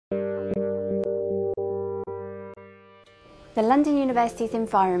The London University's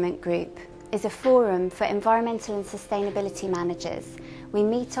Environment Group is a forum for environmental and sustainability managers. We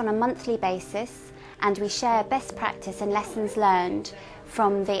meet on a monthly basis and we share best practice and lessons learned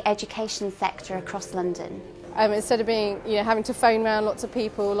from the education sector across London. Instead of having to phone around lots of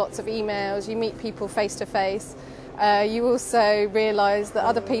people, lots of emails, you meet people face to face. You also realise that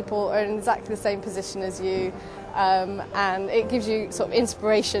other people are in exactly the same position as you, and it gives you sort of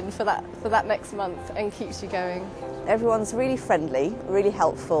inspiration for that next month and keeps you going. Everyone's really friendly, really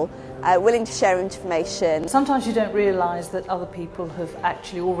helpful, willing to share information. Sometimes you don't realise that other people have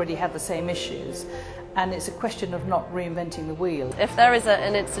actually already had the same issues, and it's a question of not reinventing the wheel. If there is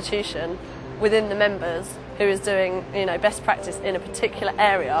an institution within the members who is doing best practice in a particular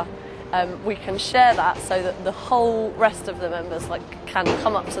area, we can share that so that the whole rest of the members can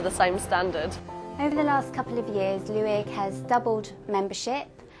come up to the same standard. Over the last couple of years, LHEIs has doubled membership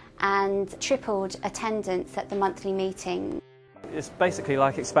and tripled attendance at the monthly meeting. It's basically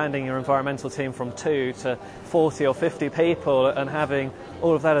like expanding your environmental team from 2 to 40 or 50 people and having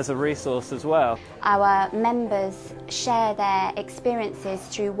all of that as a resource as well. Our members share their experiences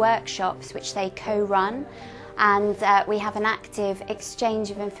through workshops which they co-run, and we have an active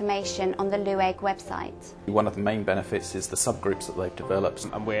exchange of information on the LHEIs website. One of the main benefits is the subgroups that they've developed.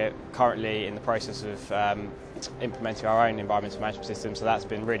 And we're currently in the process of implementing our own environmental management system, so that's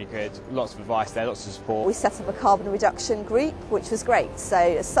been really good. Lots of advice there, lots of support. We set up a carbon reduction group, which was great. So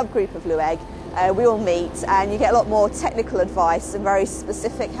a subgroup of LHEIs, we all meet and you get a lot more technical advice and very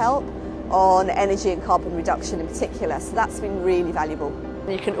specific help on energy and carbon reduction in particular. So that's been really valuable.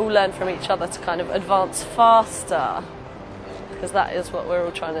 You can all learn from each other to kind of advance faster, because that is what we're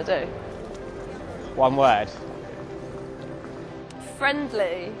all trying to do. One word.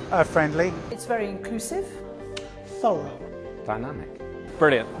 Friendly. Friendly. It's very inclusive. Thorough. Dynamic.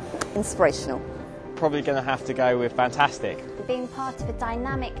 Brilliant. Inspirational. Probably going to have to go with fantastic. Being part of a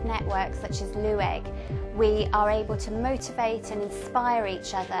dynamic network such as LHEIs, we are able to motivate and inspire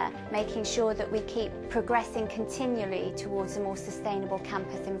each other, making sure that we keep progressing continually towards a more sustainable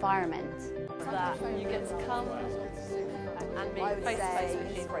campus environment. That you get to come and be face to face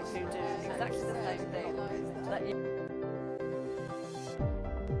with people who do exactly the same thing that you